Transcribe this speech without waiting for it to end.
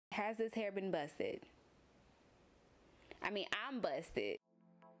Has this hair been busted? I mean, I'm busted.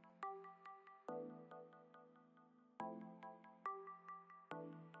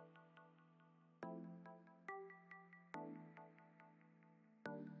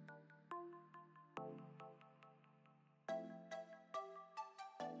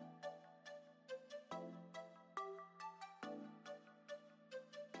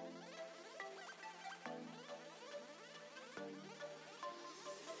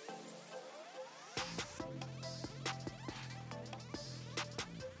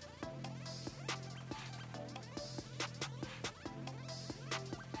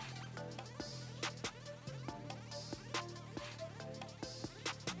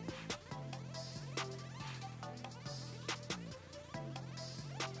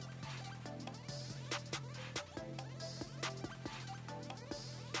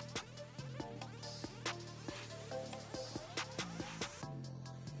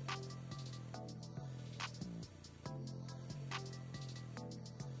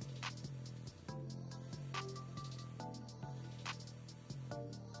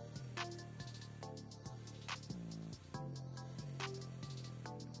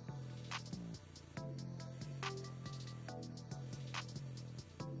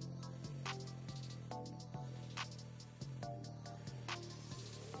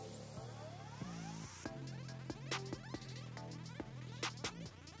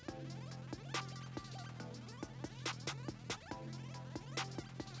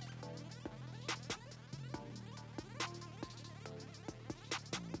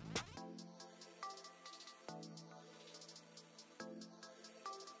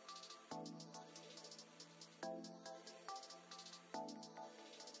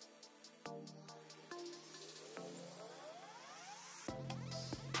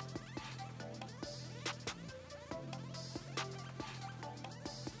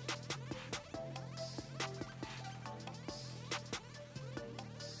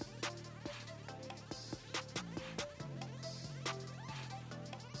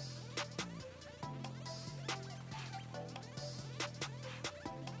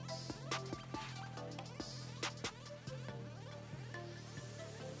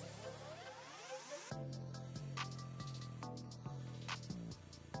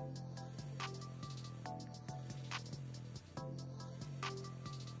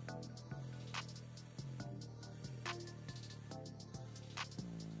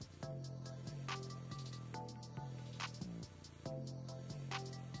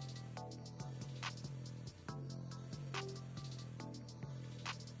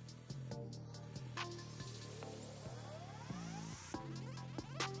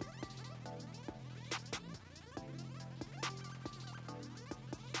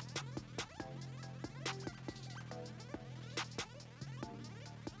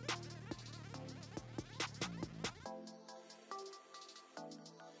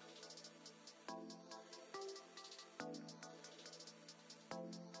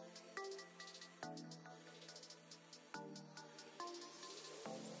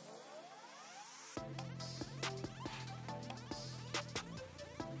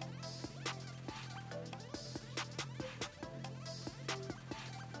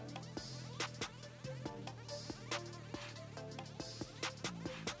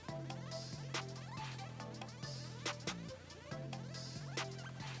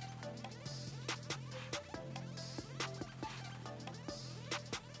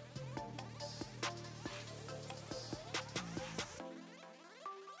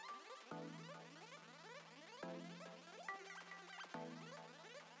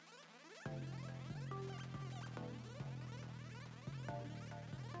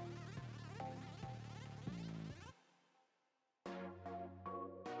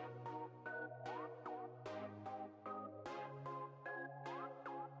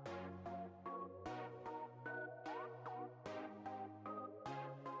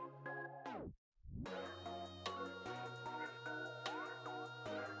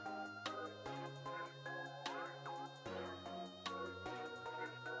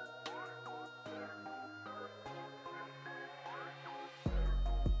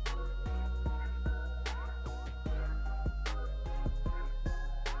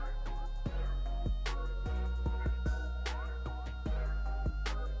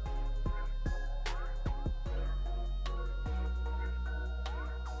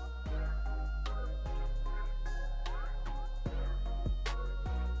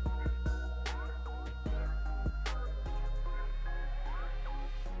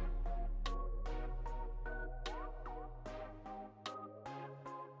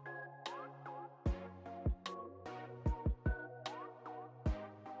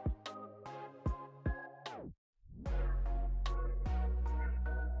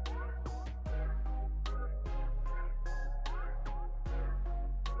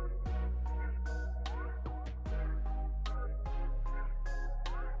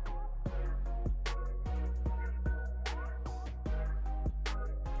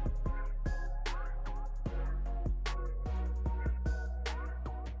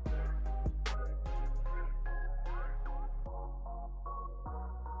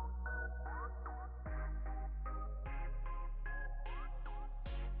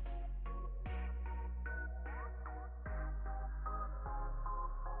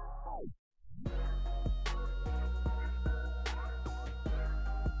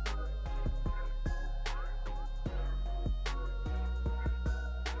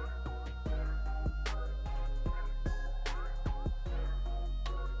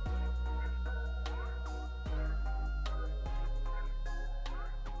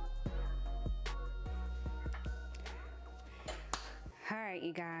 Alright,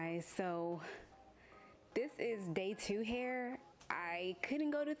 you guys, so this is day 2 hair. I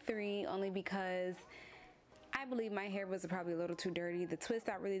couldn't go to 3 only because I believe my hair was probably a little too dirty. The twist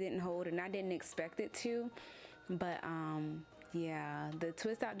out really didn't hold, and I didn't expect it to. But yeah, the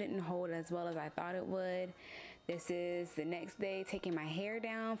twist out didn't hold as well as I thought it would. This is the next day, taking my hair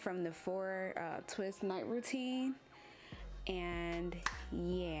down from the 4 twist night routine. And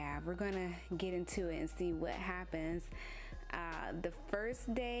yeah, we're gonna get into it and see what happens. The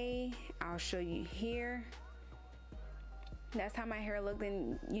first day, I'll show you here. That's how my hair looked,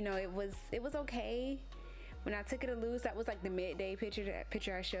 and you know, it was okay. When I took it loose, that was like the midday picture. That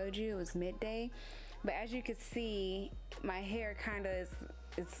picture I showed you, it was midday. But as you can see, my hair kind of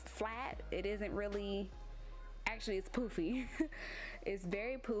is flat. It isn't really, actually it's poofy. It's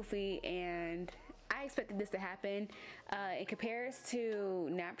very poofy, and I expected this to happen. In comparison to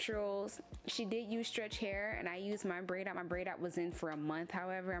Naturals, she did use stretch hair, and I used my braid out. My braid out was in for a month,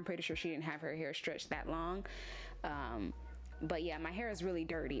 however. I'm pretty sure she didn't have her hair stretched that long. But yeah, my hair is really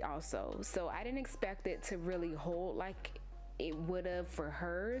dirty also. So I didn't expect it to really hold like it would have for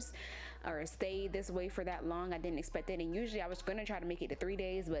hers, or stay this way for that long. I didn't expect it, and usually I was gonna try to make it to 3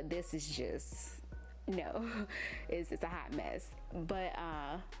 days, but this is just, no, it's a hot mess. But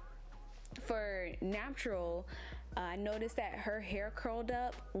for Natural, I noticed that her hair curled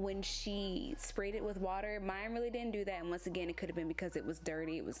up when she sprayed it with water. Mine really didn't do that, and once again, it could have been because it was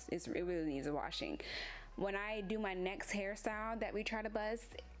dirty. It really needs a washing. When I do my next hairstyle that we try to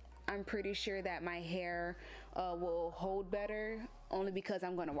bust, I'm pretty sure that my hair will hold better, only because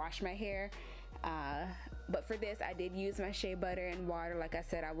I'm gonna wash my hair. But for this, I did use my shea butter and water like I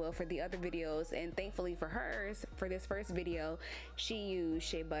said I will for the other videos, and thankfully for hers, for this first video, she used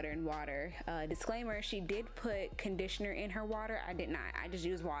shea butter and water. Disclaimer, she did put conditioner in her water. I did not. I just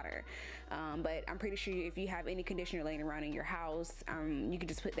used water. But I'm pretty sure if you have any conditioner laying around in your house, you can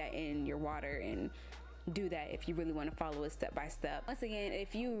just put that in your water and do that if you really want to follow it step by step. Once again,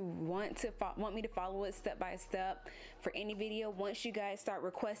 if you want me to follow it step by step for any video, once you guys start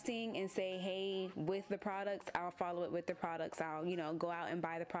requesting and say, hey, with the products, I'll follow it with the products. I'll, you know, go out and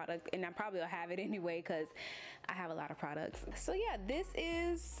buy the product, and I probably will have it anyway because I have a lot of products. So yeah, this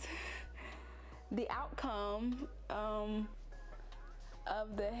is the outcome of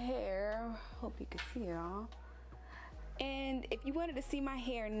the hair. Hope you can see it all. And if you wanted to see my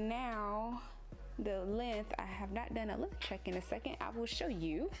hair now, the length, I have not done a look check in a second. I will show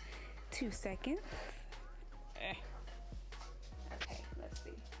you. 2 seconds. Okay, let's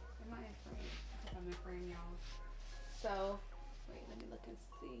see. Am I in frame? I hope I'm in frame, y'all. So, wait, let me look and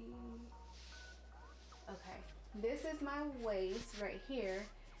see. Okay, this is my waist right here,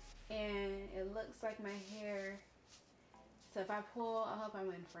 and it looks like my hair. So if I pull, I hope I'm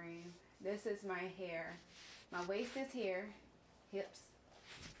in frame. This is my hair. My waist is here, hips,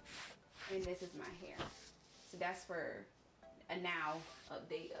 and this is my hair. So that's for a now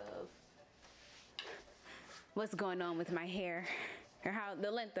update of what's going on with my hair, or how the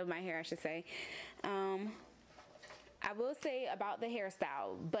length of my hair, I should say. I will say about the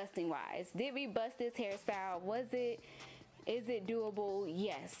hairstyle, busting wise, did we bust this hairstyle? Is it doable?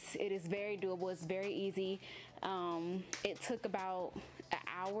 Yes, it is very doable. It's very easy. It took about an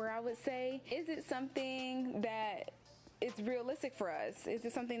hour, I would say. Is it something that it's realistic for us? Is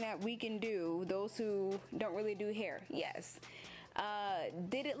it something that we can do, those who don't really do hair? Yes.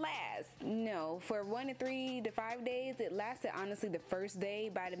 Did it last? No. For 1 to 3 to 5 days, it lasted. Honestly, the first day,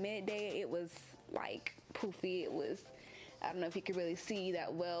 by the midday, it was like poofy. It was, I don't know if you could really see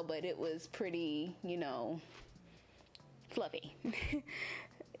that well, but it was pretty, you know, fluffy.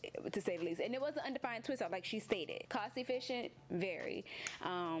 To say the least. And it was an undefined twist out, like she stated. Cost efficient, very.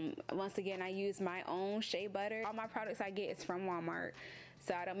 Once again, I use my own shea butter. All my products I get is from Walmart,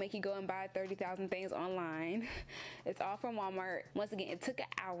 so I don't make you go and buy 30,000 things online. It's all from Walmart. Once again, it took an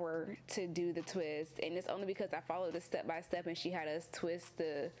hour to do the twist, and it's only because I followed it step by step, and she had us twist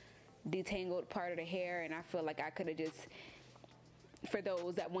the detangled part of the hair, and I feel like I could have just, for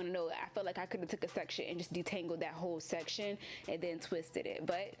those that want to know, I felt like I could have took a section and just detangled that whole section and then twisted it,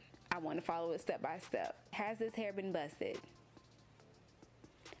 but I want to follow it step by step. Has this hair been busted?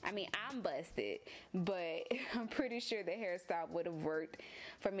 I mean, I'm busted, but I'm pretty sure the hairstyle would have worked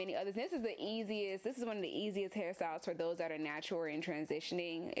for many others. This is one of the easiest hairstyles for those that are natural and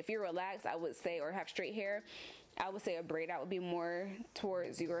transitioning. If you're relaxed, I would say, or have straight hair, I would say a braid out would be more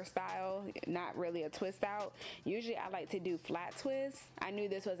towards your style, not really a twist out. Usually I like to do flat twists. I knew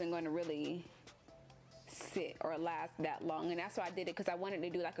this wasn't going to really sit or last that long, and that's why I did it, because I wanted to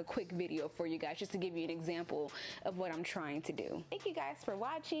do like a quick video for you guys just to give you an example of what I'm trying to do. Thank you guys for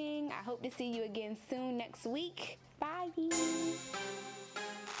watching. I hope to see you again soon next week. Bye.